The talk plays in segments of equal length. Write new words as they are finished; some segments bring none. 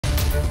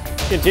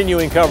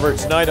Continuing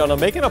coverage tonight on a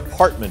Macon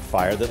apartment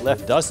fire that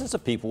left dozens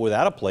of people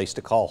without a place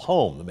to call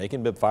home. The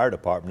Macon Fire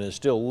Department is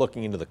still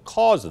looking into the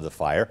cause of the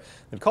fire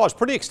that caused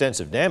pretty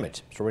extensive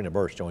damage. Serena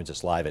Bursch joins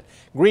us live at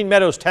Green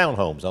Meadows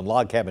Townhomes on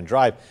Log Cabin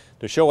Drive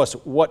to show us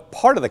what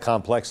part of the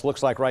complex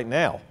looks like right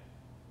now.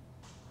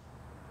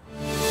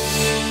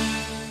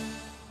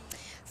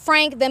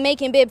 Frank, the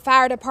Macon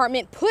Fire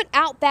Department put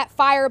out that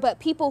fire,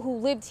 but people who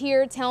lived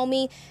here tell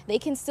me they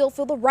can still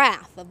feel the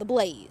wrath of the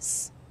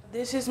blaze.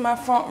 This is my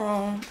front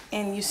room,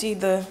 and you see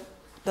the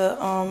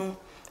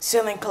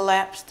ceiling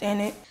collapsed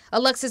in it.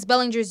 Alexis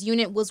Bellinger's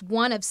unit was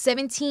one of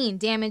 17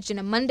 damaged in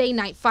a Monday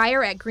night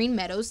fire at Green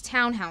Meadows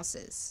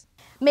townhouses.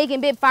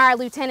 Macon Fire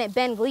Lieutenant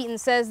Ben Gleaton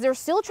says they're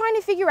still trying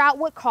to figure out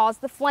what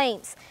caused the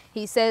flames.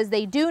 He says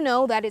they do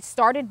know that it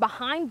started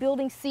behind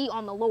Building C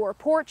on the lower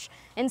porch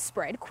and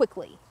spread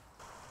quickly.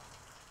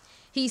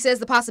 He says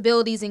the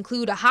possibilities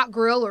include a hot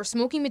grill or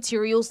smoking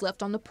materials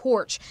left on the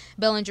porch.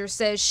 Bellinger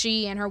says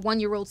she and her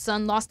one-year-old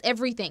son lost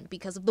everything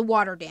because of the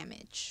water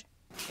damage.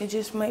 It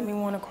just made me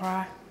want to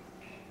cry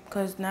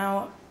because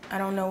now I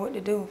don't know what to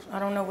do. I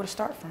don't know where to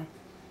start from.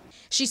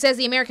 She says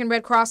the American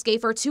Red Cross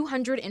gave her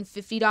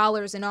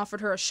 $250 and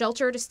offered her a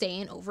shelter to stay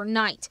in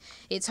overnight.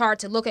 It's hard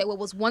to look at what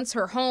was once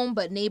her home,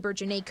 but neighbor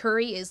Janae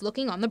Curry is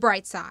looking on the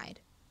bright side.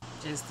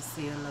 Just to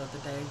see another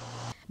day.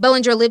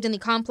 Bellinger lived in the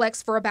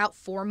complex for about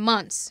 4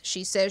 months.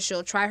 She says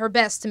she'll try her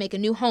best to make a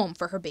new home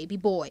for her baby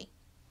boy.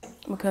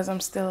 Because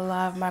I'm still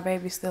alive, my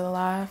baby's still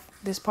alive.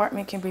 This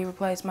apartment can be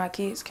replaced, my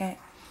kids can't.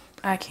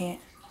 I can't.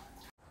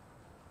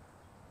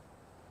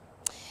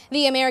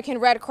 The American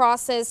Red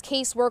Cross says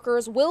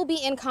caseworkers will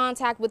be in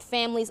contact with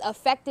families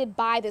affected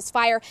by this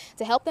fire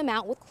to help them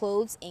out with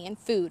clothes and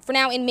food. For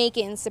now in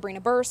Macon,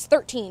 Sabrina Bursch,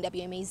 13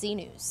 WMAZ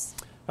News.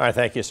 All right,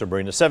 thank you,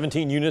 Sabrina.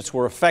 17 units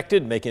were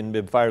affected.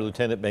 Macon Fire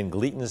Lieutenant Ben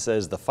Gleaton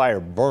says the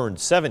fire burned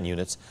 7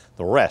 units.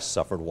 The rest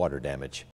suffered water damage.